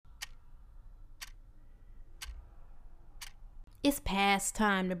It's past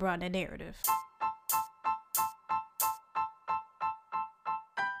time to broaden the narrative.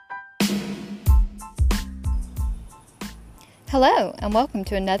 Hello, and welcome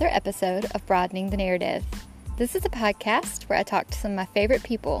to another episode of Broadening the Narrative. This is a podcast where I talk to some of my favorite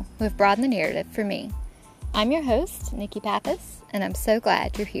people who have broadened the narrative for me. I'm your host, Nikki Pappas, and I'm so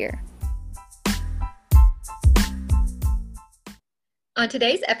glad you're here. On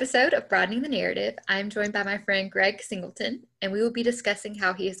today's episode of Broadening the Narrative, I'm joined by my friend Greg Singleton, and we will be discussing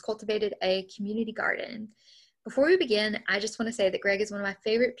how he has cultivated a community garden. Before we begin, I just want to say that Greg is one of my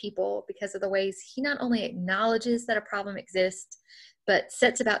favorite people because of the ways he not only acknowledges that a problem exists, but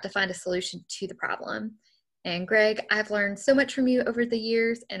sets about to find a solution to the problem. And Greg, I've learned so much from you over the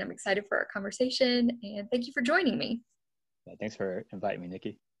years, and I'm excited for our conversation, and thank you for joining me. Thanks for inviting me,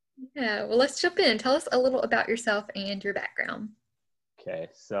 Nikki. Yeah, well, let's jump in. Tell us a little about yourself and your background. Okay,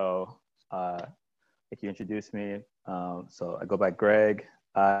 so if you introduced me, so I go by Greg.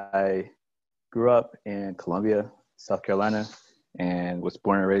 I grew up in Columbia, South Carolina, and was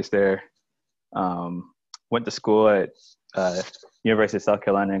born and raised there. Went to school at University of South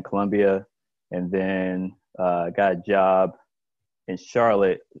Carolina in Columbia, and then got a job in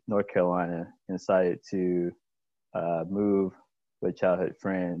Charlotte, North Carolina, and decided to move with a childhood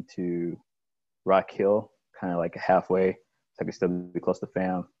friend to Rock Hill, kind of like halfway, so I could still be close to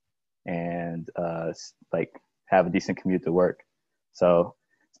fam and like have a decent commute to work. So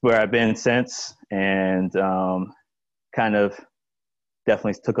it's where I've been since, and kind of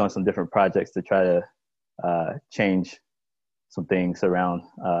definitely took on some different projects to try to change some things around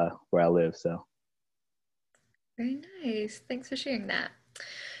where I live. So Very nice. Thanks for sharing that.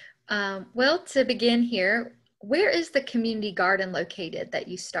 Well, to begin here, where is the community garden located that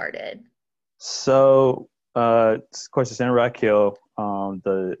you started? So of course, it's in Rock Hill.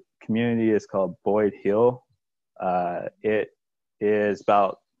 The community is called Boyd Hill. It is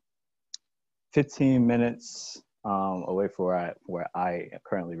about 15 minutes away from where I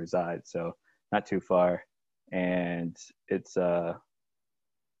currently reside, so not too far. And it's an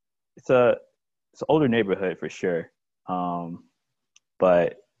older neighborhood for sure,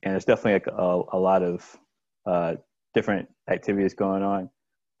 but there's definitely like a lot of different activities going on.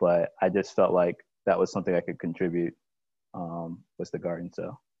 But I just felt like that was something I could contribute was the garden.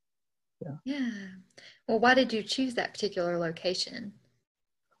 So Yeah. Well, why did you choose that particular location?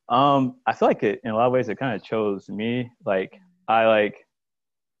 I feel like it in a lot of ways it kind of chose me. Like I like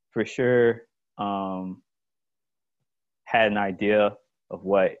for sure had an idea of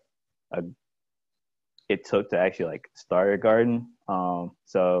what a, it took to actually like start a garden.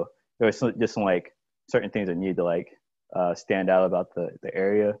 So there was just some like certain things that need to like stand out about the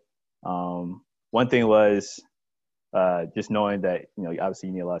area. One thing was just knowing that obviously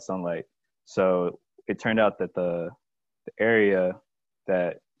you need a lot of sunlight. So it turned out that the area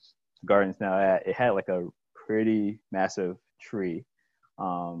that the garden's now at, it had like a pretty massive tree.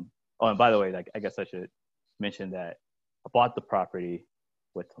 Oh, and by the way, like I guess I should mention that I bought the property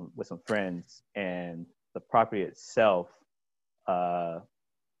with some friends, and the property itself uh,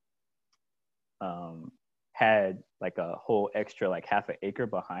 had like a whole extra like half an acre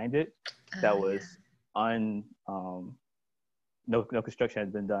behind it that Yeah. was un no construction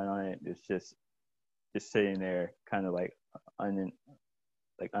had been done on it. It's just sitting there, kind of like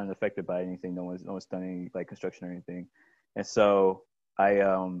unaffected by anything. No one's done any like construction or anything. And so I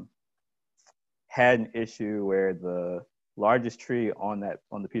had an issue where the largest tree on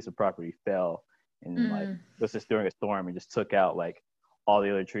the piece of property fell, and like Mm. it was just during a storm and just took out like all the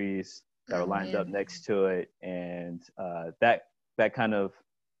other trees that were Oh lined up man. next to it. And that kind of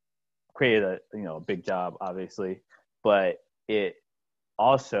created a big job, obviously. But it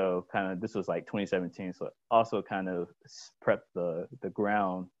also kind of, this was like 2017, so it also kind of prepped the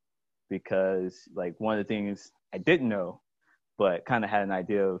ground, because like one of the things I didn't know but kind of had an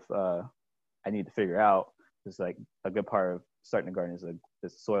idea of I need to figure out is like a good part of starting a garden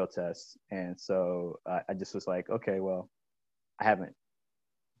is soil test. And so I just was like, okay, well, I haven't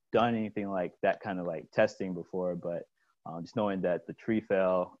done anything like that kind of like testing before, but just knowing that the tree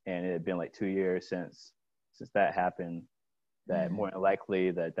fell and it had been like 2 years since that happened, that Mm. more than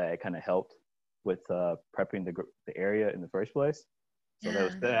likely that it kind of helped with prepping the area in the first place. So there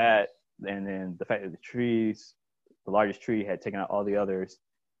was Yeah. that, and then the fact that the largest tree had taken out all the others,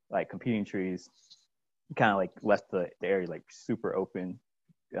 like competing trees, kind of like left the area like super open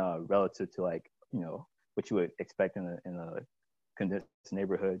relative to like what you would expect in a condensed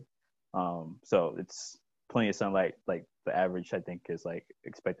neighborhood. So it's plenty of sunlight. Like the average, I think, is like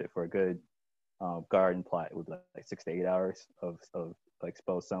expected for a good garden plot with like 6 to 8 hours of like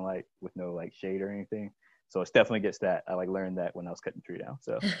exposed sunlight with no like shade or anything. So it's definitely gets that. I like learned that when I was cutting the tree down.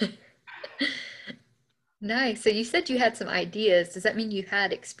 So Nice. So you said you had some ideas. Does that mean you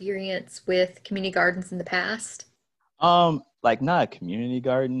had experience with community gardens in the past? like not a community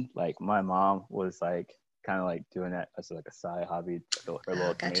garden. Like my mom was like kind of like doing that as like a side hobby, her Oh,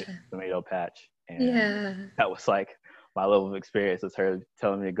 little gotcha. tomato patch, and Yeah. that was like my level of experience was her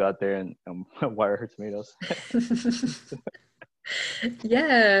telling me to go out there and water her tomatoes.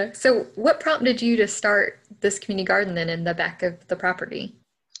 Yeah. So what prompted you to start this community garden then in the back of the property?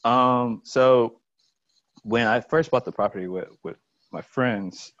 So when I first bought the property with my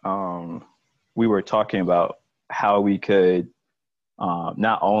friends, we were talking about how we could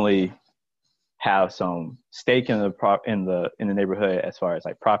not only have some stake in the neighborhood as far as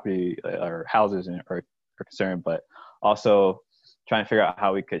like property or houses are concerned, but also trying to figure out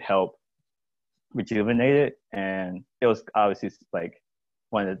how we could help rejuvenate it. And it was obviously like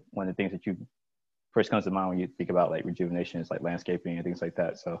one of the things that you first comes to mind when you think about like rejuvenation is like landscaping and things like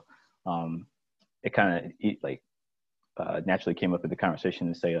that. So it kind of like naturally came up in the conversation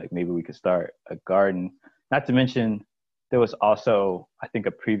to say like maybe we could start a garden. Not to mention there was also I think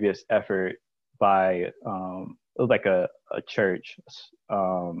a previous effort by it was like a church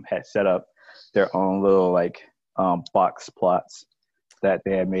had set up their own little like box plots that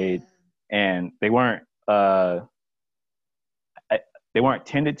they had made, and they weren't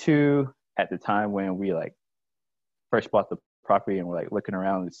tended to at the time when we like first bought the property and were like looking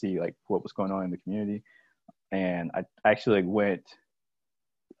around to see like what was going on in the community. And I actually went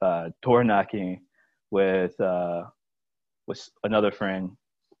door knocking with another friend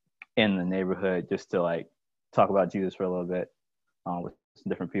in the neighborhood just to like talk about Jesus for a little bit with some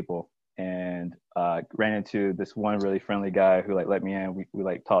different people, and ran into this one really friendly guy who like let me in. We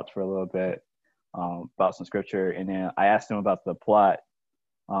like talked for a little bit about some scripture, and then I asked him about the plot,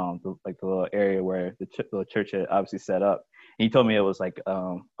 like the little area where the church had obviously set up. And he told me it was like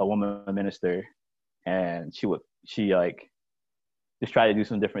a woman minister, and she like just tried to do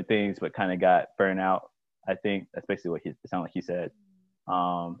some different things, but kind of got burned out. I think that's basically what it sounded like he said.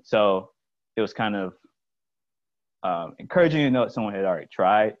 So it was kind of encouraging to know that someone had already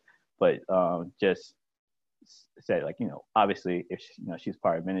tried, but just said like, obviously if she's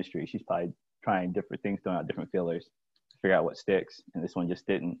part of ministry, she's probably trying different things, throwing out different fillers to figure out what sticks, and this one just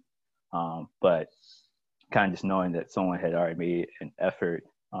didn't. But kind of just knowing that someone had already made an effort,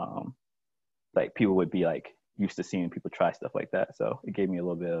 like people would be like used to seeing people try stuff like that, so it gave me a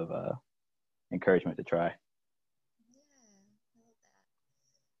little bit of encouragement to try. Yeah, I love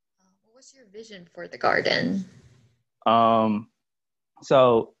that. What was your vision for the garden? Um,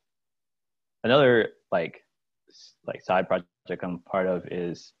 so another like side project I'm part of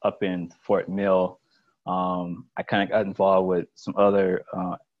is up in Fort Mill. I kind of got involved with some other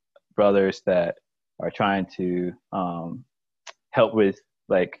brothers that are trying to help with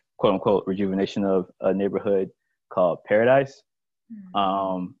like quote unquote rejuvenation of a neighborhood called Paradise.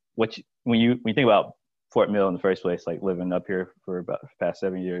 Which when you think about Fort Mill in the first place, like living up here for about the past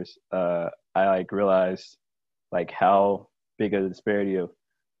 7 years, I like realized like how big of the disparity of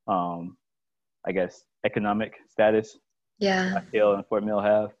I guess economic status Yeah. Hill and Fort Mill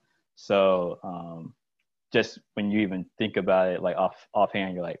have. So just when you even think about it, like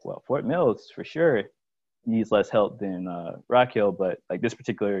offhand, you're like, well, Fort Mill for sure needs less help than Rock Hill, but like this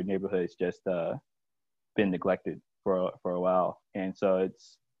particular neighborhood has just been neglected for a while, and so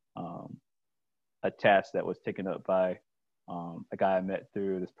it's a task that was taken up by a guy I met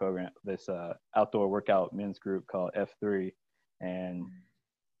through this program, this outdoor workout men's group called F3, and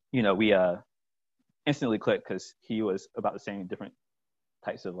we instantly clicked because he was about the same different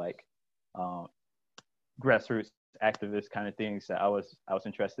types of like um, grassroots activist kind of things that I was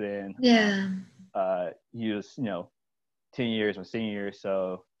interested in. Yeah. He was 10 years my senior year,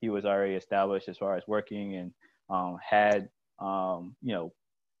 so he was already established as far as working, and had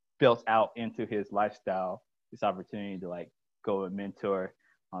built out into his lifestyle this opportunity to like go and mentor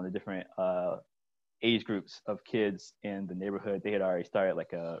on the different age groups of kids in the neighborhood. They had already started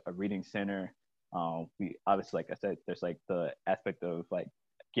like a reading center. We obviously, like I said, there's like the aspect of like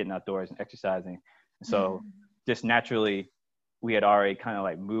getting outdoors and exercising. So just naturally, we had already kind of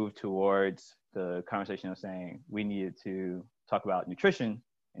like moved towards the conversation of saying we needed to talk about nutrition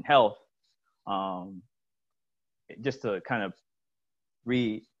and health, just to kind of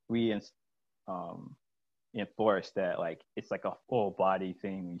enforce that like it's like a full body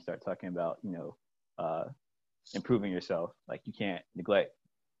thing when you start talking about uh, improving yourself. Like you can't neglect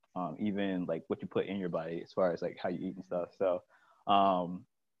even like what you put in your body as far as like how you eat and stuff. So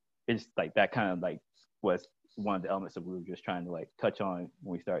it's like that kind of like was one of the elements that we were just trying to like touch on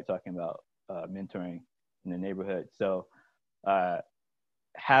when we started talking about mentoring. in the neighborhood. So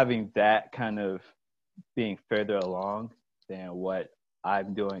having that kind of being further along than what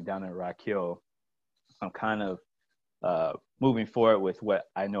I'm doing down in Rock Hill, I'm kind of moving forward with what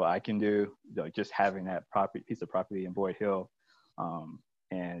I know I can do. Just having that piece of property in Boyd Hill,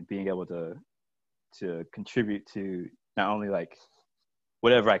 and being able to contribute to not only like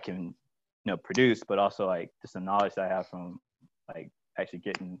whatever I can produce, but also like just the knowledge that I have from like actually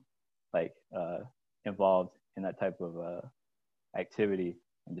getting like involved in that type of activity,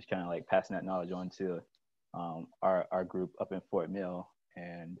 and just kind of like passing that knowledge on to our group up in Fort Mill,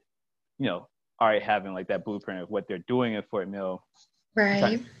 and already having like that blueprint of what they're doing in Fort Mill, Right.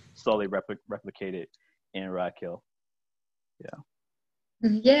 trying to slowly replicate it in Rock Hill.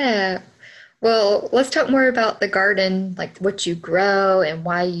 Yeah. Well, let's talk more about the garden, like what you grow and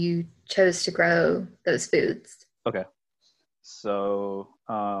why you chose to grow those foods. Okay. So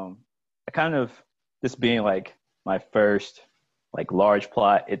I kind of, this being like my first like large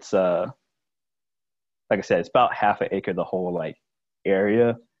plot, it's like I said, it's about half an acre, the whole like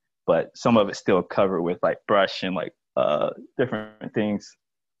area, but some of it's still covered with like brush and like different things.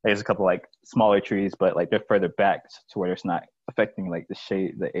 There's a couple like smaller trees, but like they're further back to where it's not affecting like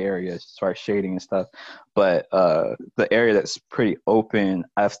the area as far as shading and stuff. But the area that's pretty open,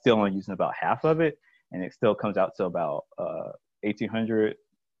 I'm still only using about half of it, and it still comes out to about 1,800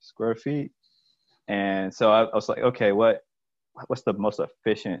 square feet. And so I was like, okay, what's the most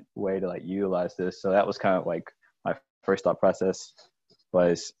efficient way to like utilize this? So that was kind of like my first thought process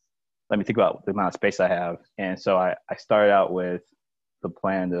was, let me think about the amount of space I have. And so I started out with the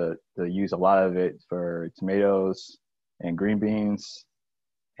plan to use a lot of it for tomatoes and green beans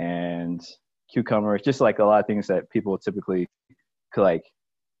and cucumbers, just like a lot of things that people typically could like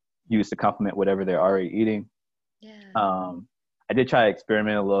use to complement whatever they're already eating. Yeah. I did try to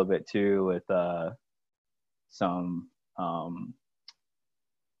experiment a little bit too with some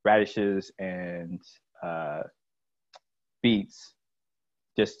radishes and beets,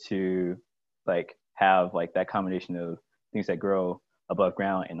 just to like have like that combination of things that grow above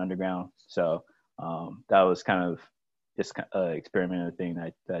ground and underground. So that was kind of just an experimental thing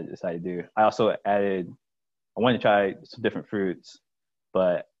that I decided to do. I also I wanted to try some different fruits,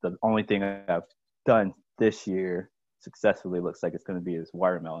 but the only thing I've done this year successfully looks like it's going to be is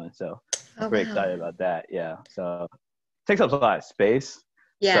watermelon. So I'm Oh, pretty wow. excited about that. Yeah. So it takes up a lot of space.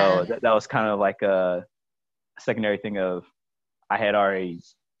 Yeah. So that was kind of like a secondary thing of, I had already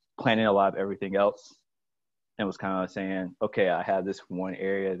planned a lot of everything else, and was kind of saying, okay, I have this one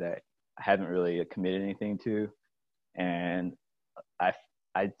area that I haven't really committed anything to. And I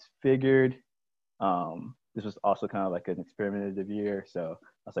figured this was also kind of like an experimentative year. So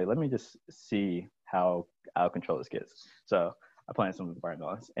I was like, let me just see how out of control this gets. So I planted some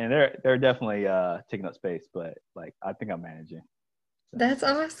watermelons, and they're definitely taking up space, but like I think I'm managing. So, That's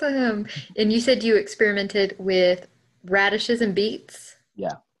awesome. And you said you experimented with radishes and beets.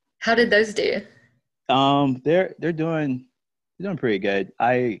 yeah. How did those do? They're doing pretty good.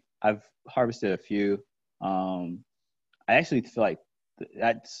 I've harvested a few. I actually feel like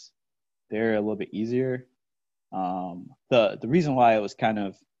that's they're a little bit easier. The reason why it was kind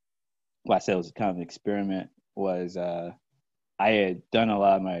of, well, I said it was kind of an experiment, was I had done a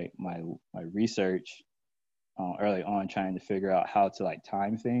lot of my research early on, trying to figure out how to like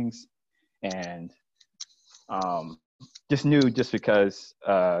time things, and just knew, just because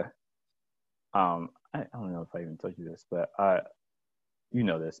I don't know if I even told you this, but you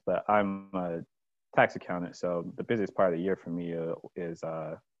know this, but I'm a tax accountant, so the busiest part of the year for me is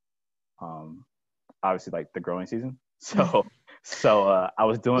obviously like the growing season. So I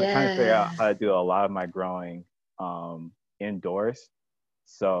was trying to figure Yeah. out how to do a lot of my growing indoors,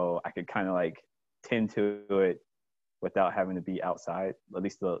 so I could kind of like tend to it without having to be outside, at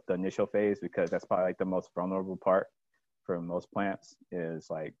least the initial phase, because that's probably like the most vulnerable part for most plants, is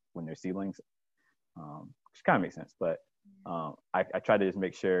like when they're seedlings, which kind of makes sense. But I tried to just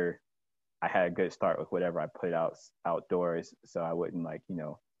make sure I had a good start with whatever I put outdoors, so I wouldn't like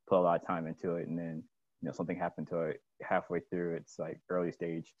put a lot of time into it, and then something happened to it halfway through its like early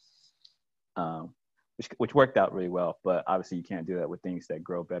stage, which worked out really well. But obviously you can't do that with things that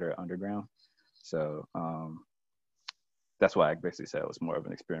grow better underground. So that's why I basically said it was more of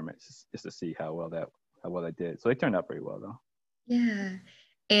an experiment, just to see how well I did. So it turned out pretty well though. Yeah.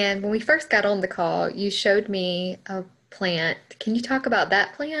 And when we first got on the call, you showed me a plant. Can you talk about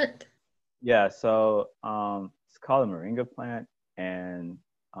that plant? Yeah, so it's called a moringa plant, and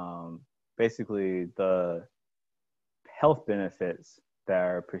basically the health benefits that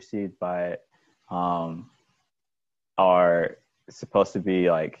are perceived by it um, are supposed to be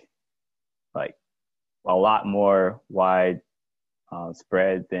like a lot more wide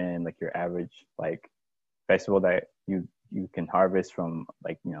spread than like your average like vegetable that you can harvest from,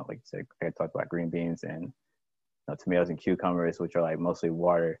 like, like you said, I talked about green beans and tomatoes and cucumbers, which are like mostly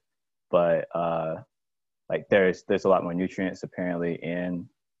water, but like there's a lot more nutrients apparently in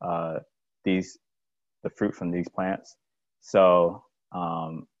these the fruit from these plants. So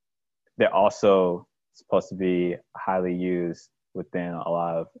they're also supposed to be highly used within a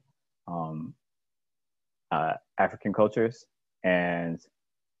lot of African cultures. And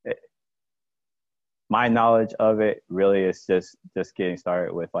it, my knowledge of it really is just getting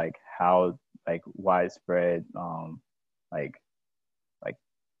started with like how like widespread like like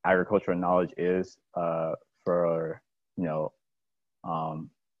agricultural knowledge is for um,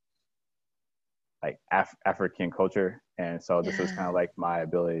 like African culture. And so this was kind of like my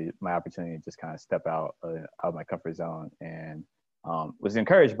opportunity to just kind of step out of my comfort zone, and was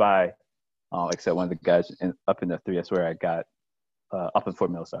encouraged by like I said, one of the guys up in the 3S where I got up in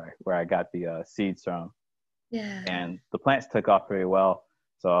Fort Mill, sorry, where I got the seeds from. Yeah. And the plants took off pretty well.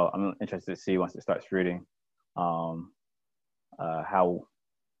 So I'm interested to see once it starts fruiting, how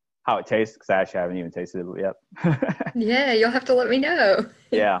it tastes, because I actually haven't even tasted it yet. Yeah, you'll have to let me know.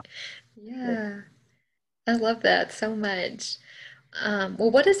 Yeah. Yeah, I love that so much.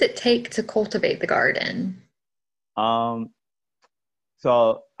 Well, what does it take to cultivate the garden? Um,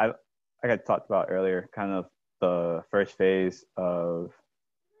 so I got talked about earlier, kind of the first phase of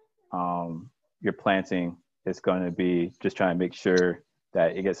your planting is going to be just trying to make sure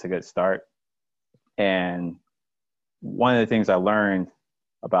that it gets a good start. And one of the things I learned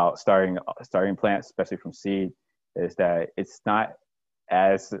about starting plants, especially from seed, is that it's not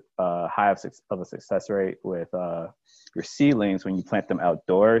as high of a success rate with your seedlings when you plant them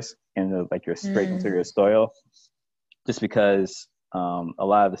outdoors and like you're straight into your soil, just because a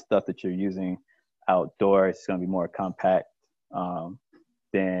lot of the stuff that you're using outdoors is going to be more compact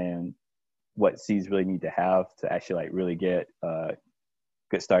than what seeds really need to have to actually like really get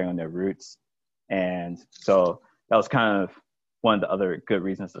good starting on their roots. And so that was kind of one of the other good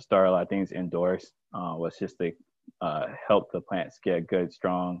reasons to start a lot of things indoors, was just to help the plants get a good,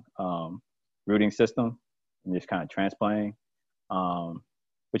 strong rooting system, and just kind of transplanting,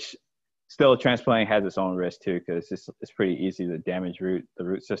 which still transplanting has its own risk too, because it's pretty easy to damage the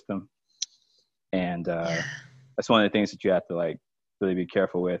root system. And that's one of the things that you have to like really be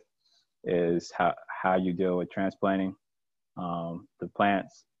careful with, is how you deal with transplanting the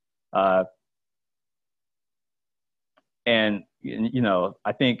plants. And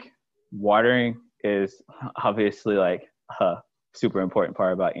I think watering is obviously like a super important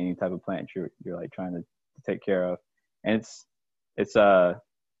part about any type of plant you're like trying to take care of. And it's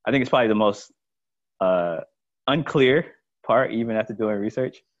I think it's probably the most unclear part, even after doing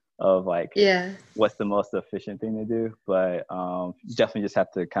research, of like what's the most efficient thing to do. But you definitely just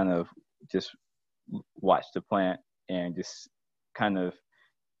have to kind of just watch the plant and just kind of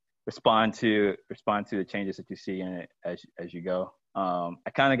respond to the changes that you see in it as you go. I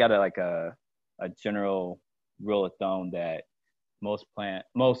kind of got a general rule of thumb that most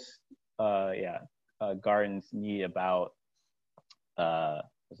gardens need about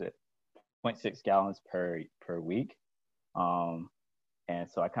was it 0.6 gallons per week. And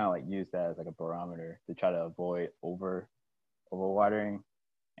so I kind of like use that as like a barometer to try to avoid over watering,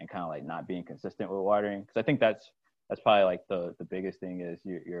 and kind of like not being consistent with watering, because I think that's probably like the biggest thing is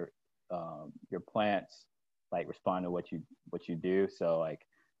your plants like respond to what you do. So like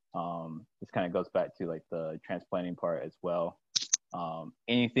this kind of goes back to like the transplanting part as well.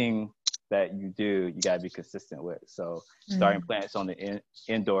 Anything that you do, you got to be consistent with. So starting plants on the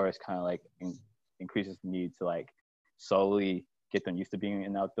indoors kind of like increases the need to like slowly get them used to being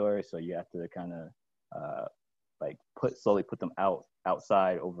in outdoors. So you have to kind of like slowly put them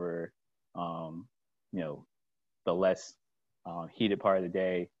outside over the less heated part of the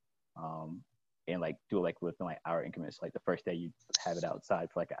day, and like do it like within like hour increments. Like the first day you have it outside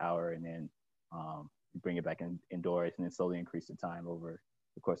for like an hour, and then you bring it back indoors, and then slowly increase the time over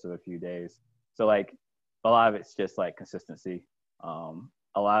the course of a few days. So like a lot of it's just like consistency.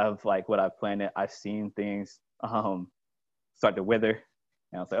 A lot of like what I've planted, I've seen things start to wither,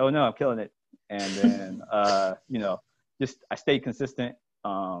 and I was like, oh no, I'm killing it. And then just I stayed consistent.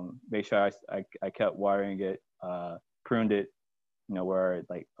 Make sure I kept watering it, pruned it, where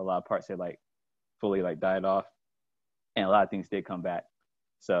like a lot of parts had like fully like died off, and a lot of things did come back.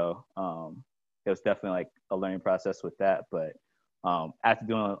 So it was definitely like a learning process with that. But after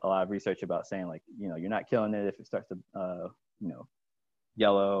doing a lot of research about saying like, you're not killing it if it starts to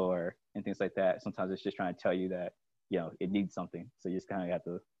yellow or and things like that. Sometimes it's just trying to tell you that it needs something. So you just kind of have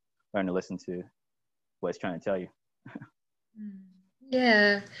to learn to listen to what it's trying to tell you.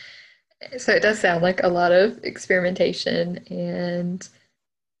 Yeah. So it does sound like a lot of experimentation and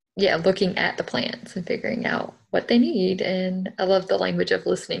yeah, looking at the plants and figuring out what they need. And I love the language of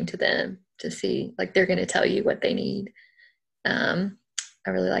listening to them to see like they're going to tell you what they need. Um,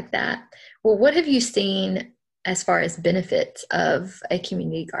 I really like that. Well, what have you seen as far as benefits of a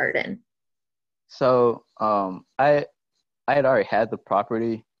community garden? So I had already had the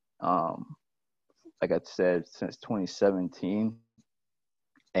property, um, like I said, since 2017,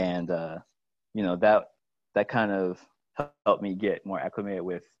 and that kind of helped me get more acclimated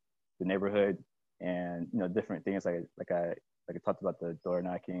with the neighborhood and different things like I talked about the door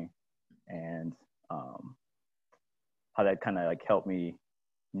knocking and how that kind of like helped me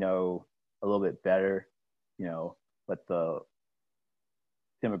know a little bit better, what the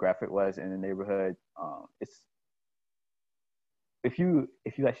demographic was in the neighborhood. It's if you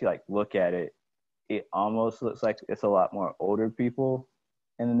actually like look at it, it almost looks like it's a lot more older people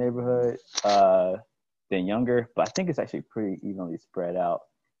in the neighborhood than younger, but I think it's actually pretty evenly spread out.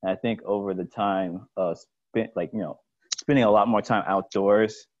 And I think over the time spending a lot more time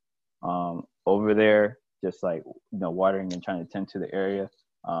outdoors over there, just like watering and trying to tend to the area,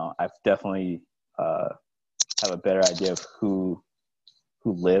 I've definitely have a better idea of who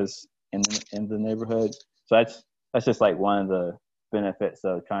lives in the neighborhood. So that's just like one of the benefits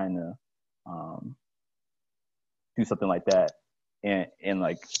of trying to do something like that in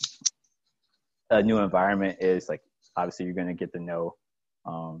like a new environment is like obviously you're gonna get to know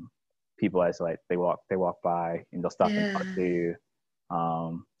people as like they walk by and they'll stop and talk Yeah. to you.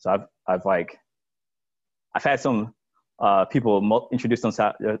 So I've had some people introduce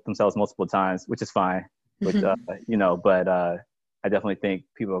themselves multiple times, which is fine. Which but I definitely think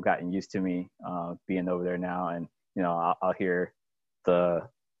people have gotten used to me being over there now, and I'll hear the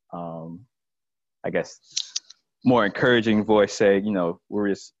I guess more encouraging voice say, we're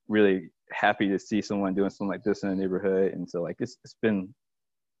just really happy to see someone doing something like this in the neighborhood. And so like it's been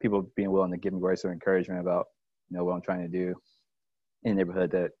people being willing to give me words of encouragement about what I'm trying to do in the neighborhood,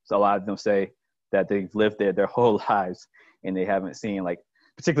 that a lot of them say that they've lived there their whole lives and they haven't seen, like,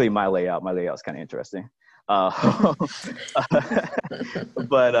 particularly my layout. My layout's kind of interesting. But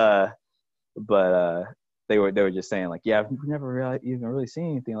they were just saying like, yeah, we've never really even really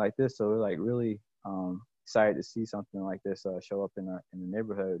seen anything like this, so we're like really excited to see something like this show up in the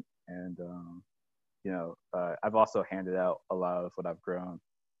neighborhood. And I've also handed out a lot of what I've grown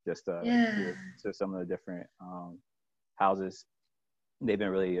just Yeah. to some of the different houses. They've been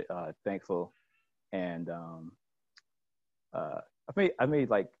really thankful, and I made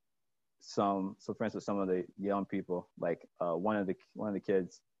like some friends with some of the young people. Like one of the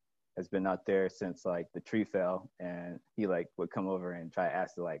kids has been out there since like the tree fell, and he like would come over and try to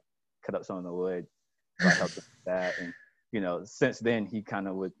ask to like cut up some of the wood, so I helped him with that. And since then he kind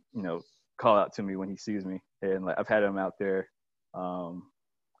of would call out to me when he sees me, and like I've had him out there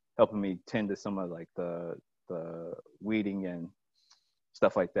helping me tend to some of like the weeding and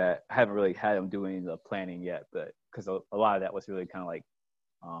stuff like that. I haven't really had him doing the planting yet, but because a lot of that was really kind of like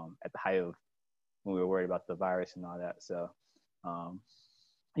at the height of when we were worried about the virus and all that. So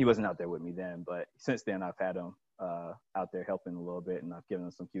he wasn't out there with me then, but since then I've had him out there helping a little bit, and I've given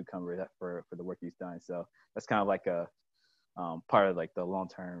him some cucumbers for the work he's done. So that's kind of like a part of like the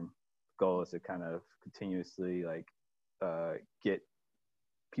long-term goal, is to kind of continuously like get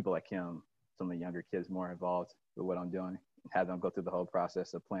people like him, some of the younger kids, more involved with what I'm doing, have them go through the whole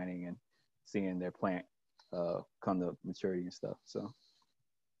process of planting and seeing their plant come to maturity and stuff. So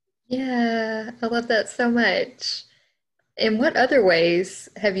Yeah, I love that so much. In what other ways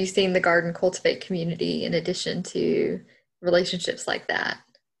have you seen the garden cultivate community in addition to relationships like that?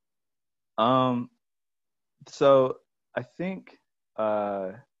 um so I think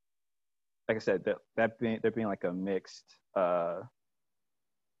like I said, that being there being like a mixed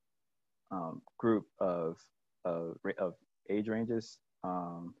group of age ranges.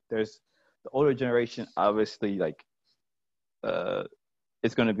 There's the older generation, obviously, like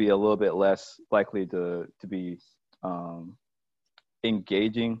it's going to be a little bit less likely to be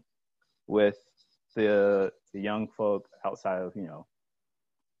engaging with the young folk outside of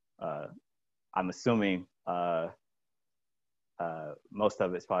I'm assuming most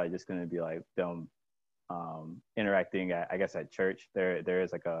of it's probably just going to be like them interacting I guess at church. There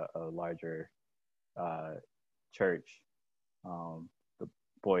is like a larger church, the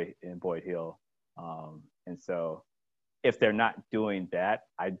Boyd Hill, and so if they're not doing that,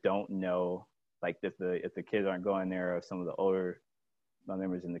 I don't know, like if the kids aren't going there, or if some of the older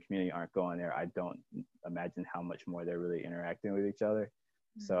members in the community aren't going there, I don't imagine how much more they're really interacting with each other.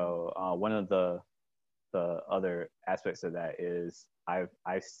 So one of the the other aspects of that is I've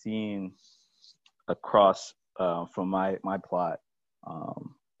seen across from my plot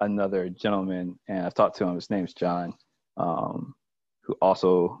another gentleman, and I've talked to him. His name's John, who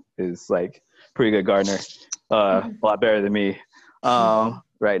also is like pretty good gardener, a lot better than me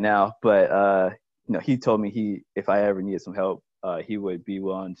right now. But he told me if I ever needed some help, he would be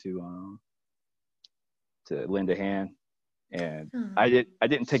willing to lend a hand. And I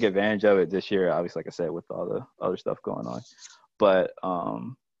didn't take advantage of it this year, obviously, like I said, with all the other stuff going on. But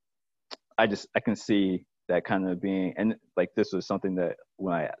I can see that kind of being, and like this was something that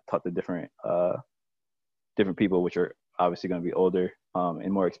when I talked to different people, which are obviously going to be older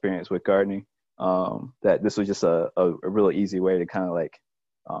and more experienced with gardening, that this was just a really easy way to kind of like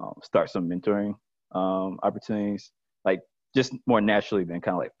start some mentoring opportunities, like just more naturally than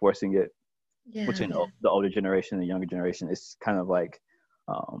kind of like forcing it between the older generation and the younger generation. It's kind of like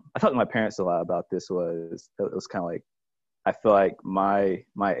I talked to my parents a lot about this. It was kind of like, I feel like my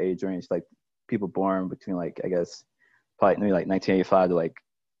age range, like people born between like, I guess probably maybe like 1985 to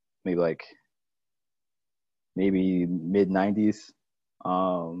like maybe mid 90s,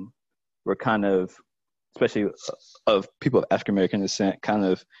 were kind of, especially of people of African American descent, kind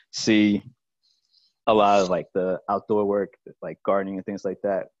of see a lot of like the outdoor work, like gardening and things like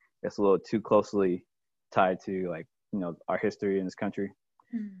that. It's a little too closely tied to like, our history in this country.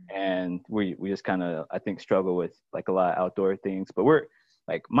 And we just kind of, I think, struggle with like a lot of outdoor things. But we're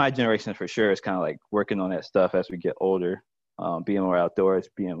like, my generation for sure is kind of like working on that stuff as we get older, being more outdoors,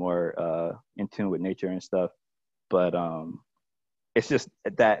 being more in tune with nature and stuff. But it's just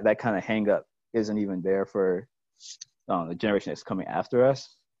that kind of hang up isn't even there for the generation that's coming after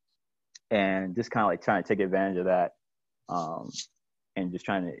us. And just kind of like trying to take advantage of that, and just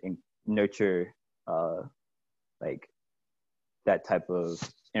trying to nurture like that type of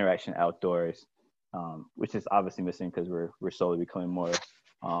interaction outdoors, which is obviously missing because we're slowly becoming more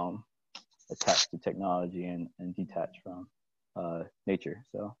attached to technology and detached from nature.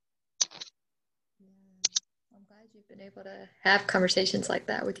 So I'm glad you've been able to have conversations like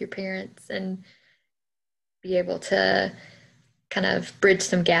that with your parents and be able to kind of bridge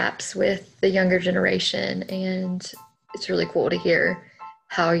some gaps with the younger generation. And it's really cool to hear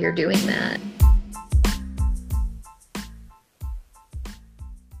how you're doing that.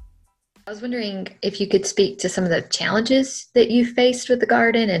 I was wondering if you could speak to some of the challenges that you faced with the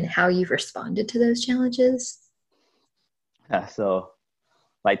garden and how you've responded to those challenges. Yeah, so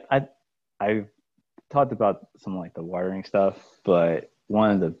like I've talked about some like the watering stuff, but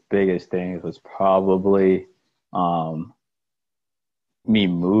one of the biggest things was probably me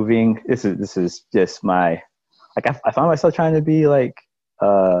moving. This is just my, like I found myself trying to be like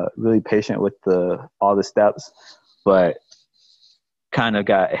really patient with all the steps, but kind of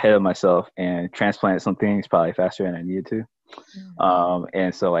got ahead of myself and transplanted some things probably faster than I needed to.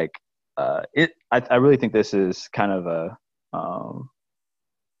 And so like I really think this is kind of a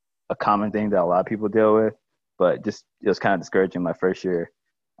common thing that a lot of people deal with, but just it was kind of discouraging my first year.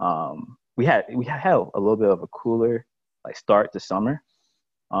 We had a little bit of a cooler like start to summer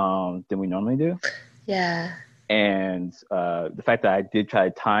than we normally do. Yeah. And the fact that I did try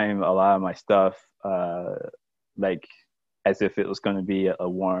to time a lot of my stuff like as if it was going to be a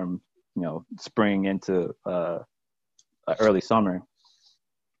warm, spring into early summer.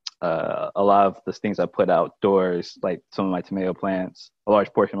 A lot of the things I put outdoors, like some of my tomato plants, a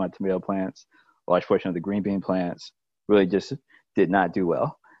large portion of my tomato plants, a large portion of the green bean plants, really just did not do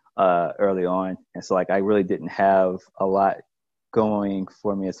well early on. And so like I really didn't have a lot going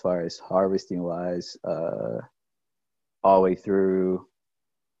for me as far as harvesting wise all the way through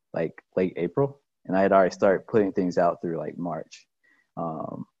like late April. And I had already started putting things out through like March.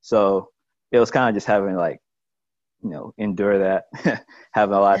 So it was kind of just having like, endure that,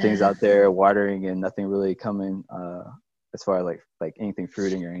 having a lot of things out there, watering and nothing really coming as far as like anything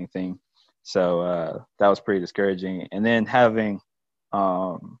fruiting or anything. So that was pretty discouraging. And then having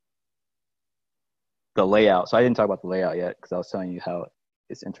the layout. So I didn't talk about the layout yet because I was telling you how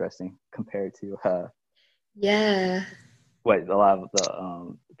it's interesting compared to what a lot of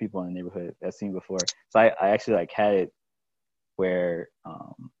the people in the neighborhood have seen before. So I actually like had it where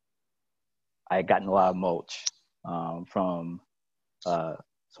I had gotten a lot of mulch from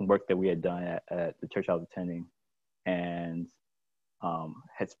some work that we had done at the church I was attending, and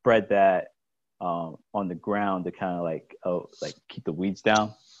had spread that on the ground to kind of like keep the weeds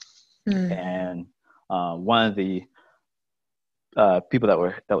down. And one of the people that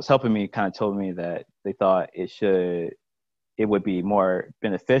was helping me kind of told me that they thought it would be more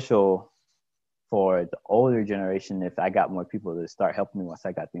beneficial for the older generation if I got more people to start helping me once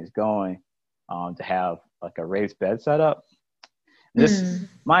I got things going, to have like a raised bed set up. This, Mm.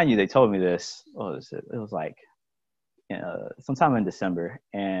 mind you, they told me this. What was it? It was like sometime in December,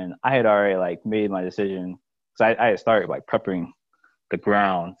 and I had already like made my decision because I had started like prepping the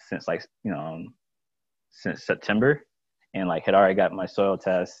ground since like since September, and like had already got my soil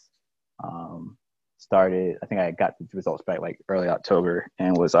test started. I think I got the results back like early October,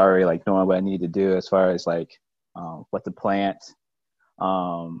 and was already like knowing what I needed to do as far as like what to plant,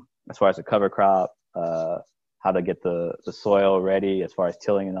 as far as the cover crop, how to get the soil ready as far as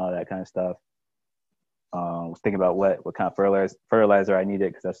tilling and all that kind of stuff. Was thinking about what kind of fertilizer I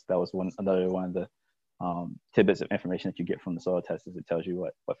needed, because that was another one of the tidbits of information that you get from the soil test, is it tells you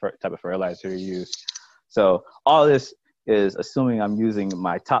what type of fertilizer to use. So all this is assuming I'm using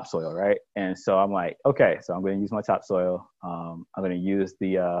my topsoil, right? And so I'm like, okay, so I'm going to use my topsoil. I'm going to use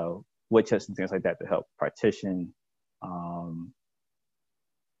the wood chips and things like that to help partition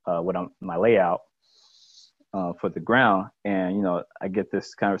my layout for the ground. And I get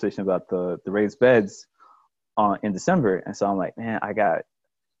this conversation about the raised beds in December, and so I'm like, man, I got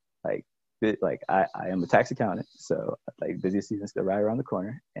like I am a tax accountant, so like busy season's still right around the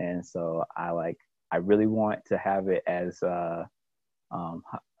corner, and so I really want to have it as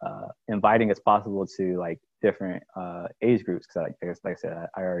inviting as possible to like different age groups, because like I said,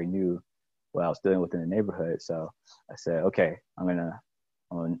 I already knew what I was dealing with in the neighborhood. So I said, okay, I'm gonna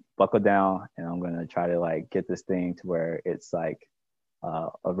buckle down, and I'm gonna try to like get this thing to where it's like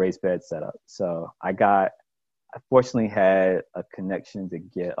a raised bed setup. So I fortunately had a connection to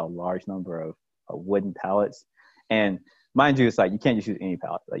get a large number of wooden pallets. And mind you, it's like you can't just use any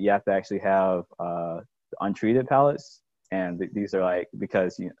pallet. Like you have to actually have untreated pallets. And these are like,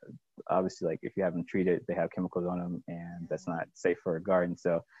 because obviously like if you have them treated, they have chemicals on them, and that's not safe for a garden.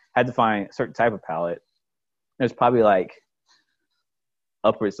 So I had to find a certain type of pallet. There's probably like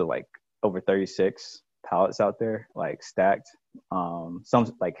upwards of like over 36 pallets out there, like stacked.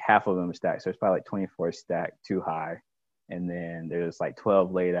 Some like half of them are stacked, so it's probably like 24 stacked too high, and then there's like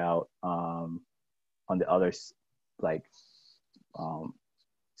 12 laid out on the other like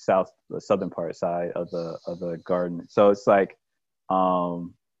the southern part side of the garden. So it's like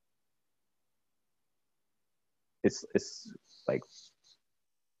it's like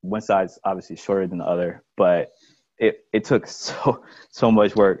one side's obviously shorter than the other, but it took so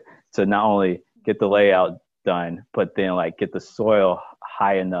much work to not only get the layout done, but then like get the soil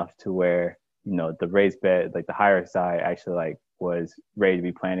high enough to where the raised bed, like the higher side, actually like was ready to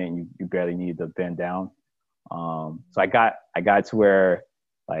be planted, and you barely needed to bend down. So I got to where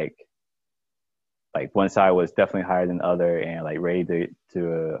like one side was definitely higher than the other, and like ready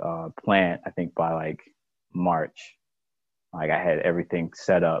to plant. I think by like March, like I had everything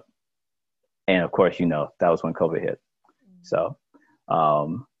set up, and of course that was when COVID hit. So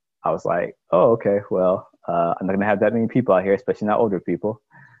I was like, oh, okay, well, I'm not gonna have that many people out here, especially not older people.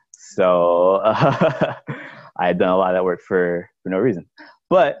 So I had done a lot of that work for no reason,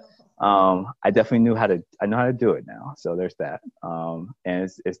 but I definitely I know how to do it now. So there's that. And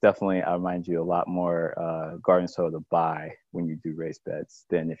it's definitely, I remind you, a lot more garden soil to buy when you do raised beds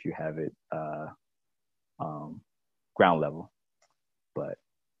than if you have it ground level. But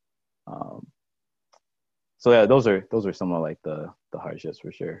so yeah, those are some of like the hardships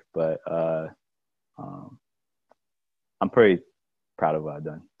for sure. But I'm pretty proud of what I've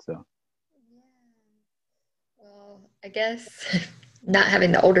done. So Well, I guess not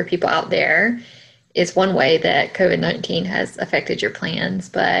having the older people out there is one way that COVID-19 has affected your plans,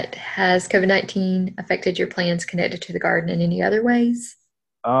 but has COVID-19 affected your plans connected to the garden in any other ways?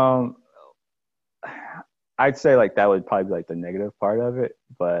 I'd say like that would probably be like the negative part of it,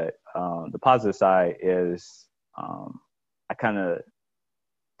 but the positive side is I kind of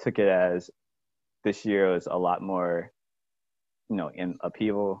took it as this year was a lot more, in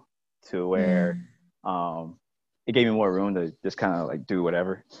upheaval, to where it gave me more room to just kind of like do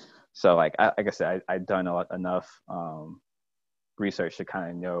whatever. So like I said, I'd done enough research to kind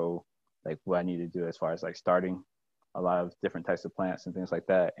of know like what I need to do as far as like starting a lot of different types of plants and things like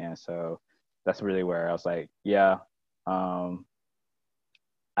that. And so that's really where I was like, yeah, I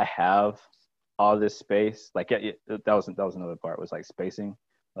have all this space. Like that was another part, was like spacing.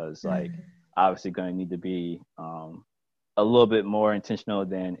 I was like obviously going to need to be a little bit more intentional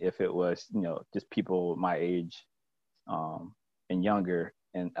than if it was just people my age and younger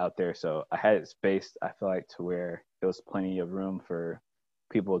and out there. So I had it spaced, I feel like, to where there was plenty of room for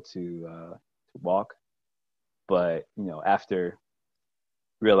people to walk. But after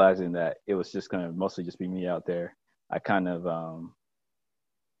realizing that it was just going to mostly just be me out there, I kind of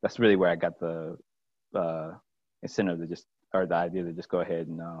that's really where I got the incentive to just, or the idea to just go ahead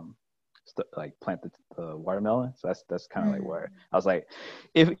and like plant the watermelon. So that's kind of like where I was like,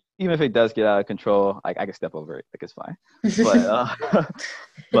 even if it does get out of control, I can step over it. Like it's fine.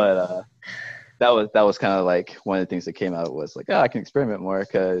 But but that was kind of like one of the things that came out was like, oh, I can experiment more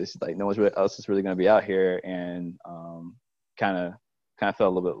because like no one else is really going to be out here, and kind of felt a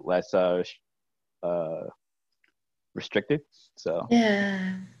little bit less restricted. So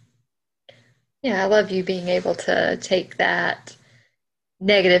yeah, I love you being able to take that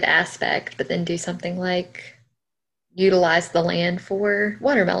negative aspect, but then do something like utilize the land for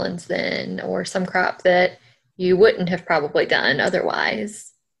watermelons then, or some crop that you wouldn't have probably done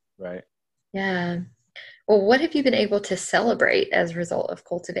otherwise. right. Yeah. Well, what have you been able to celebrate as a result of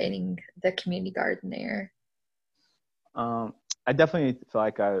cultivating the community garden there? I definitely feel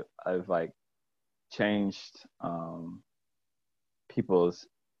like I've like changed people's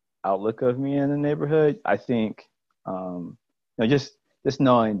outlook of me in the neighborhood. I think just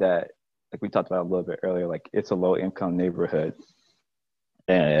knowing that, like we talked about a little bit earlier, like it's a low income neighborhood,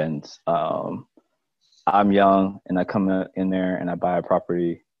 and I'm young and I come in there and I buy a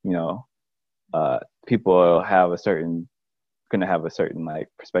property, people gonna have a certain like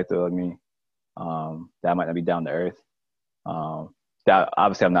perspective of me that might not be down to earth. That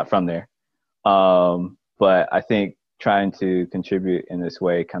obviously I'm not from there, but I think trying to contribute in this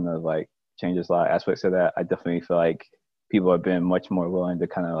way kind of like changes a lot of aspects of that. I definitely feel like people have been much more willing to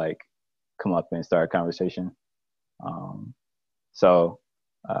kind of like come up and start a conversation. So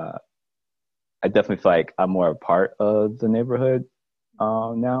I definitely feel like I'm more a part of the neighborhood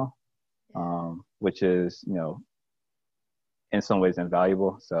now, which is, in some ways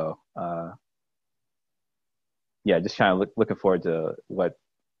invaluable. So just kind of looking forward to what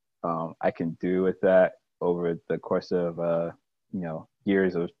I can do with that over the course of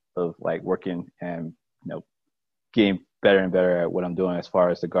years of like working and getting better and better at what I'm doing as far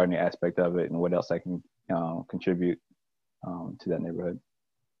as the gardening aspect of it and what else I can contribute to that neighborhood.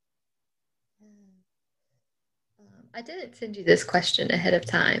 I didn't send you this question ahead of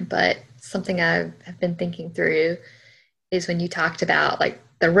time, but something I've been thinking through is when you talked about like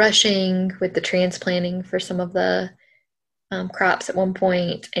the rushing with the transplanting for some of the crops at one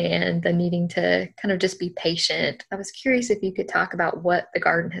point and the needing to kind of just be patient. I was curious if you could talk about what the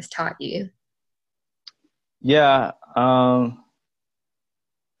garden has taught you. Yeah, I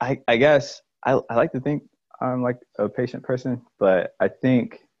guess I like to think I'm like a patient person, but I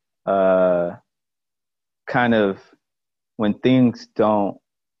think kind of when things don't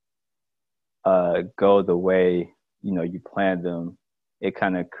go the way you planned them, it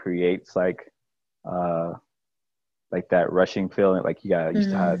kind of creates like that rushing feeling, like you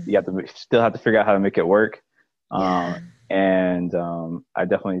still have to figure out how to make it work. And I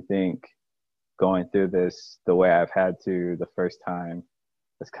definitely think going through this the way I've had to the first time,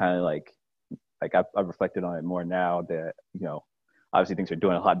 it's kind of like I've reflected on it more now that obviously things are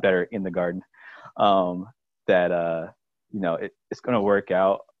doing a lot better in the garden, that it's going to work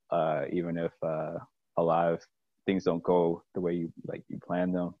out even if a lot of things don't go the way you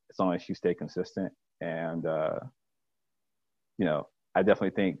plan them, as long as you stay consistent. And I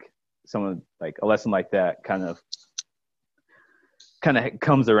definitely think someone like a lesson like that kind of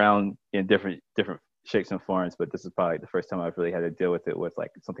comes around in different shapes and forms, but this is probably the first time I've really had to deal with it with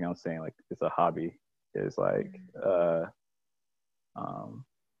like something I'm saying like it's a hobby, is like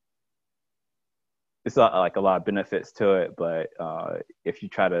it's not like a lot of benefits to it, but if you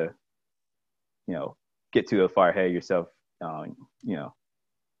try to get too far ahead of yourself,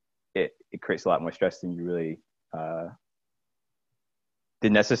 it creates a lot more stress than you really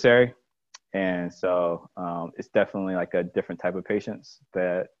did necessary. And so it's definitely like a different type of patience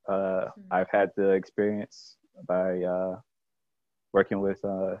that I've had to experience by working with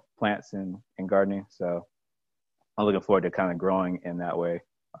plants and gardening. So I'm looking forward to kind of growing in that way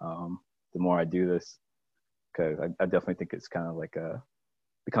the more I do this, because I definitely think it's kind of like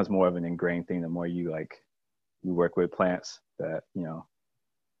becomes more of an ingrained thing the more you work with plants, that you're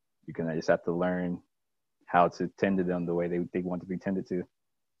gonna just have to learn how to tend to them the way they want to be tended to.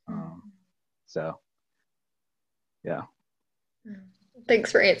 So, yeah.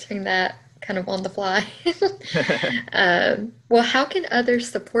 Thanks for answering that kind of on the fly. Well, how can others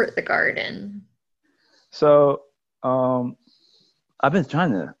support the garden? So, I've been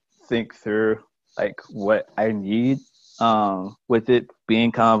trying to think through like what I need with it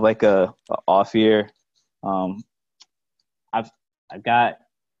being kind of like a off year. I've got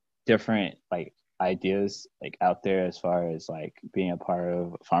different like ideas like out there as far as like being a part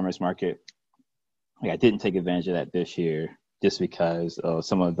of a farmer's market. Like I didn't take advantage of that this year just because of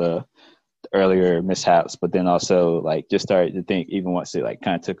some of the earlier mishaps, but then also like just started to think, even once it like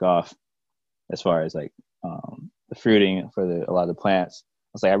kind of took off, as far as like the fruiting for a lot of the plants. I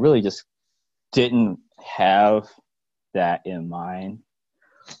was like, I really just didn't have that in mind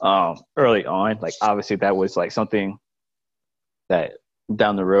early on. Like obviously that was like something that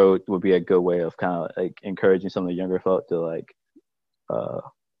down the road would be a good way of kind of like encouraging some of the younger folk to like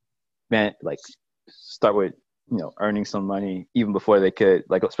like start with earning some money even before they could,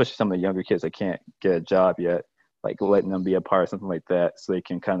 like especially some of the younger kids that can't get a job yet, like letting them be a part of something like that so they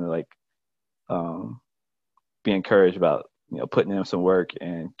can kind of like be encouraged about putting in some work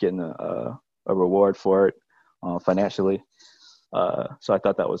and getting a reward for it financially. So I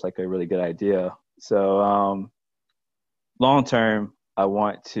thought that was like a really good idea. So long term, I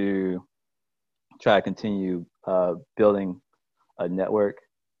want to try to continue building a network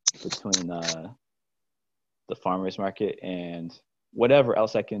between the farmers market and whatever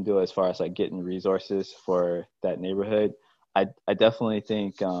else I can do as far as like getting resources for that neighborhood. I definitely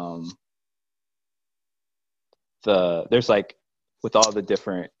think there's like, with all the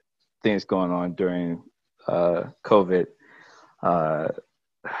different things going on during COVID,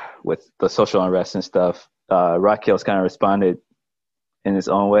 with the social unrest and stuff, Rock Hill's kind of responded in its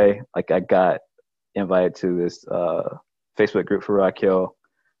own way. Like I got invited to this Facebook group for Rock Hill,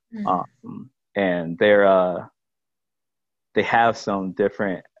 and they have some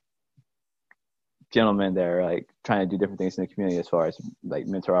different gentlemen that are like trying to do different things in the community as far as like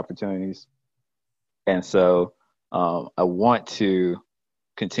mentor opportunities. And so I want to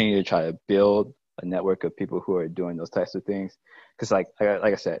continue to try to build a network of people who are doing those types of things. Because like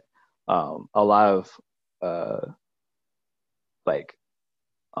I said, a lot of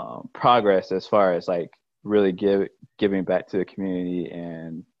progress as far as like really giving back to the community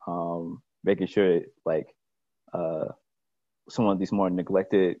and making sure like some of these more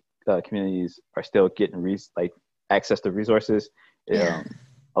neglected communities are still getting access to resources. Yeah.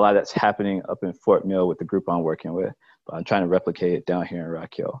 A lot of that's happening up in Fort Mill with the group I'm working with, but I'm trying to replicate it down here in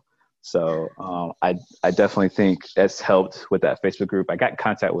Rock Hill. So I definitely think that's helped with that Facebook group. I got in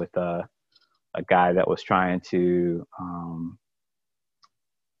contact with a guy that was trying to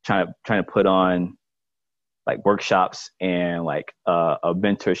put on like workshops and like a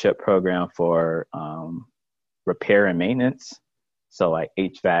mentorship program for repair and maintenance. So like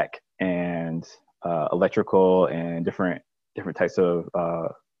HVAC and electrical and different types of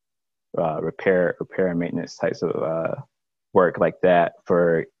repair and maintenance types of work like that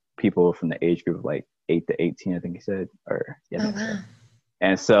for people from the age group of like 8 to 18, I think he said. Or yeah. Oh, wow.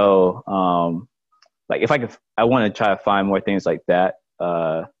 And so like if I want to try to find more things like that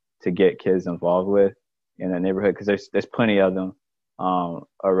to get kids involved with in the neighborhood, because there's plenty of them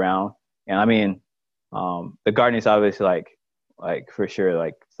around. And I mean, the gardening is obviously like for sure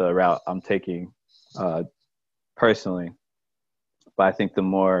like the route I'm taking personally. But I think the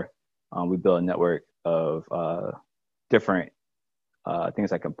more we build a network of different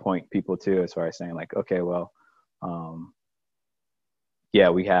things I can point people to, as far as saying like, okay, well, yeah,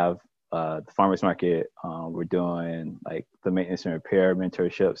 we have the farmers market. We're doing like the maintenance and repair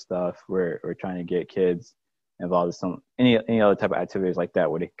mentorship stuff. We're trying to get kids involved in any other type of activities like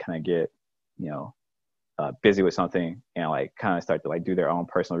that, where they kind of get busy with something and like kind of start to like do their own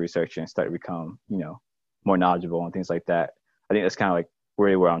personal research and start to become more knowledgeable and things like that. I think that's kind of like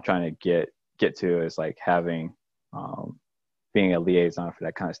really where I'm trying to get to, is like having being a liaison for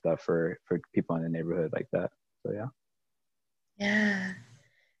that kind of stuff for people in the neighborhood like that. So yeah. Yeah.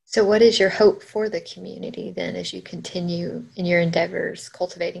 So what is your hope for the community then as you continue in your endeavors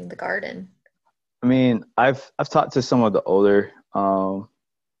cultivating the garden? I mean, I've talked to some of the older folk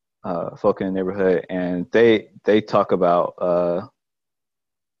in the neighborhood, and they talk about the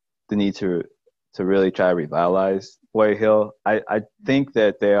need to really try to revitalize Boyd Hill. I think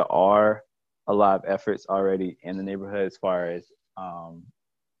that there are a lot of efforts already in the neighborhood as far as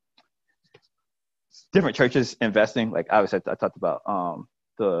different churches investing. Like obviously I talked about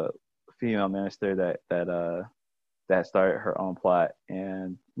the female minister that started her own plot,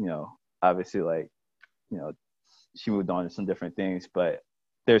 and obviously like she moved on to some different things, but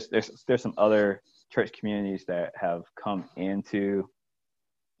there's some other church communities that have come into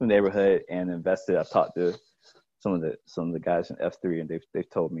the neighborhood and invested. I've talked to some of the guys in F3, and they've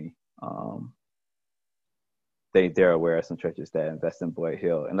told me they're aware of some churches that invest in Boyd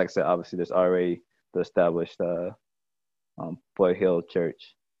Hill. And like I said, obviously there's already the established Boyd Hill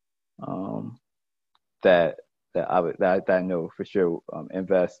Church that I know for sure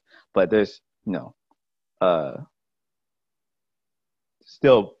invest, but there's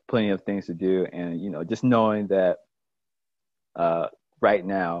still plenty of things to do. And just knowing that right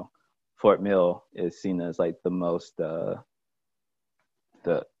now Fort Mill is seen as like the most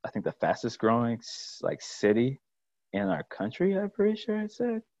I think the fastest growing like city in our country. I'm pretty sure it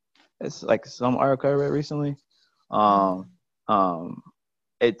said. It's like some article I read recently. Um, um,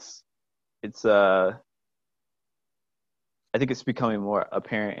 it's I think it's becoming more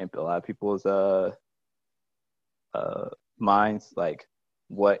apparent in a lot of people's minds, like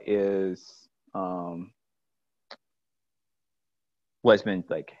what is what's been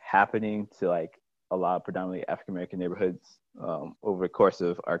like happening to like a lot of predominantly African American neighborhoods over the course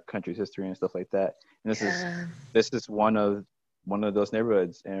of our country's history and stuff like that. And this is one of those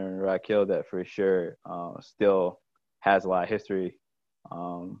neighborhoods in Rock Hill that for sure still has a lot of history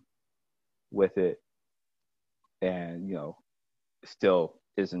with it, and still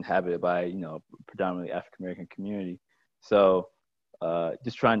is inhabited by predominantly African American community. So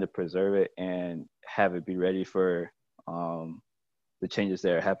just trying to preserve it and have it be ready for the changes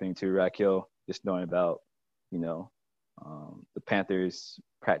that are happening to Rock Hill. Just knowing about the Panthers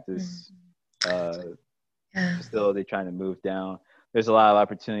practice facility trying to move down. There's a lot of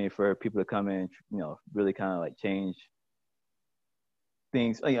opportunity for people to come in, really kind of like change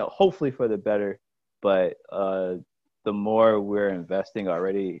things, hopefully for the better. But the more we're investing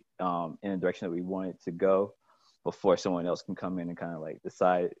already in the direction that we want it to go, before someone else can come in and kind of like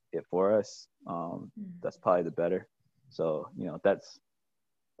decide it for us, that's probably the better. So that's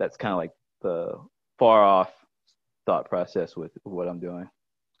kind of like the far off thought process with what I'm doing.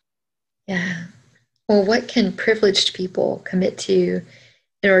 Yeah. Well, what can privileged people commit to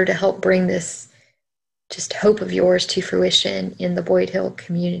in order to help bring this just hope of yours to fruition in the Boyd Hill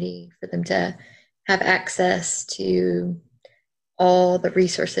community, for them to have access to all the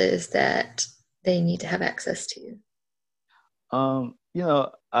resources that they need to have access to?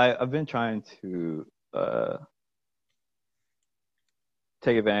 I've been trying to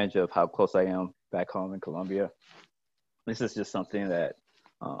take advantage of how close I am back home in Colombia. This is just something that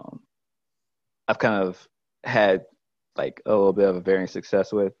I've kind of had like a little bit of a varying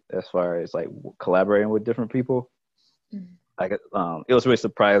success with, as far as like collaborating with different people. Mm-hmm. Like it was really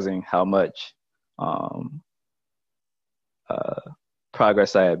surprising how much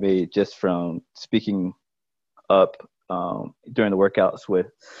progress I had made just from speaking up during the workouts with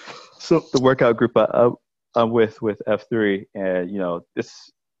the workout group I'm with F3, and this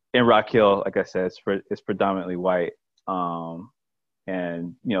in Rock Hill, like I said, it's predominantly white,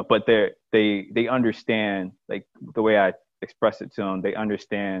 and but they understand, like the way I express it to them, they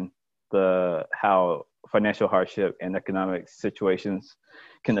understand how financial hardship and economic situations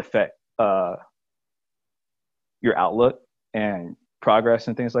can affect your outlook and progress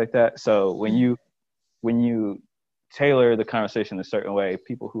and things like that. So when you tailor the conversation a certain way,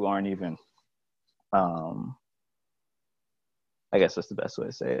 people who aren't even I guess that's the best way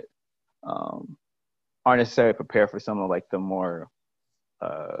to say it, aren't necessarily prepared for some of like the more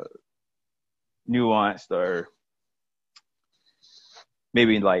nuanced or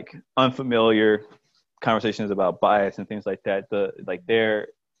maybe like unfamiliar conversations about bias and things like that. They're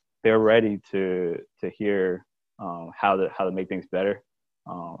ready to hear how to make things better.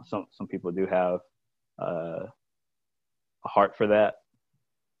 Some people do have a heart for that,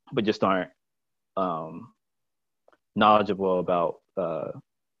 but just aren't knowledgeable about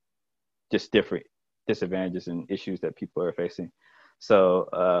just different disadvantages and issues that people are facing. So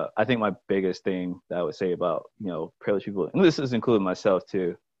I think my biggest thing that I would say about privileged people, and this is including myself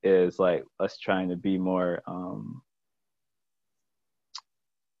too, is like us trying to be more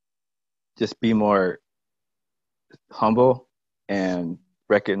just be more humble and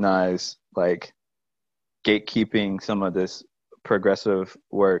recognize like gatekeeping some of this progressive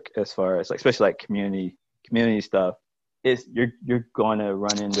work, as far as like, especially like community stuff, is you're going to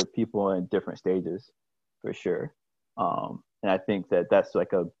run into people in different stages for sure. And I think that's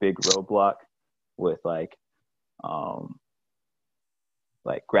like a big roadblock with like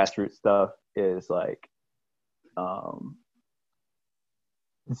grassroots stuff, is like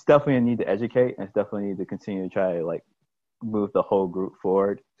it's definitely a need to educate, and it's definitely need to continue to try to like move the whole group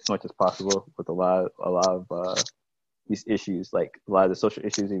forward as much as possible with a lot of these issues, like a lot of the social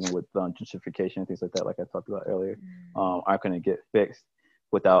issues, even with gentrification and things like that, like I talked about earlier, aren't going to get fixed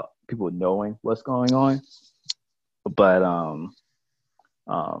without people knowing what's going on. But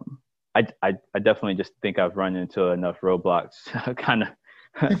I definitely just think I've run into enough roadblocks, kind of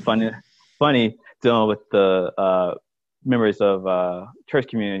funny dealing with the members of church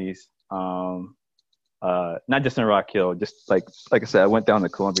communities, not just in Rock Hill, just like I said, I went down to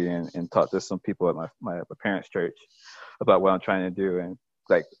Columbia and talked to some people at my parents' church about what I'm trying to do, and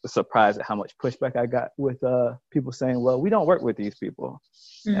like surprised at how much pushback I got with people saying, well, we don't work with these people,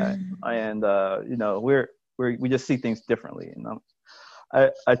 and we just see things differently. And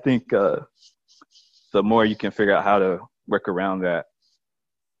I think the more you can figure out how to work around that,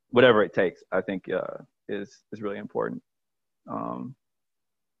 whatever it takes, I think is really important.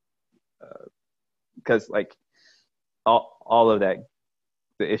 Because like all of that,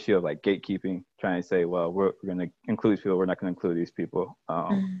 the issue of like gatekeeping, trying to say, well, we're going to include these people, we're not going to include these people.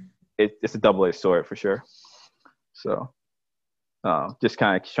 It's a double-edged sword for sure. So just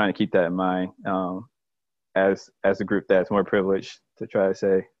kind of trying to keep that in mind as a group that's more privileged, to try to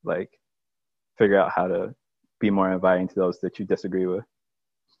say, like, figure out how to be more inviting to those that you disagree with.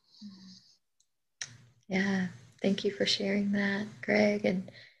 Yeah, thank you for sharing that, Greg, and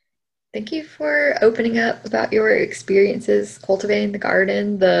thank you for opening up about your experiences cultivating the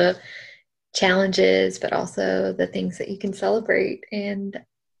garden, the challenges, but also the things that you can celebrate. And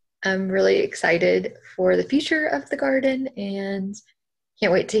I'm really excited for the future of the garden and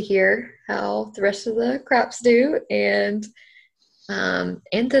can't wait to hear how the rest of the crops do, and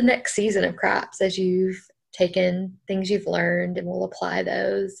the next season of crops, as you've taken things you've learned and will apply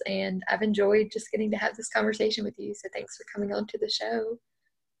those. And I've enjoyed just getting to have this conversation with you. So thanks for coming on to the show.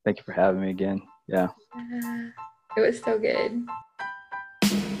 Thank you for having me again. Yeah. It was so good.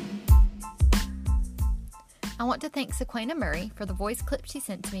 I want to thank Sequana Murray for the voice clip she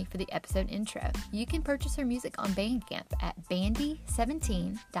sent to me for the episode intro. You can purchase her music on Bandcamp at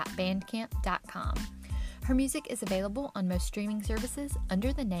bandy17.bandcamp.com. Her music is available on most streaming services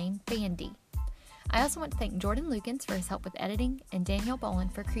under the name Bandy. I also want to thank Jordan Lukens for his help with editing and Danielle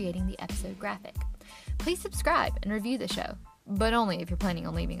Boland for creating the episode graphic. Please subscribe and review the show, but only if you're planning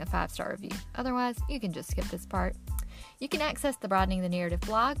on leaving a 5-star review. Otherwise, you can just skip this part. You can access the Broadening the Narrative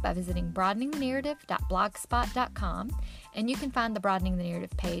blog by visiting broadeningthenarrative.blogspot.com, and you can find the Broadening the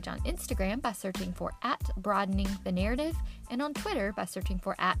Narrative page on Instagram by searching for @broadeningthenarrative and on Twitter by searching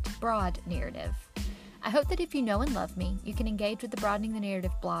for @broadnarrative. I hope that if you know and love me, you can engage with the Broadening the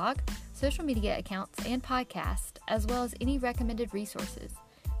Narrative blog, social media accounts, and podcast, as well as any recommended resources.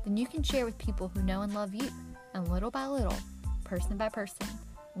 Then you can share with people who know and love you, and little by little, person by person,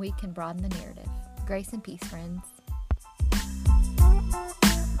 we can broaden the narrative. Grace and peace, friends.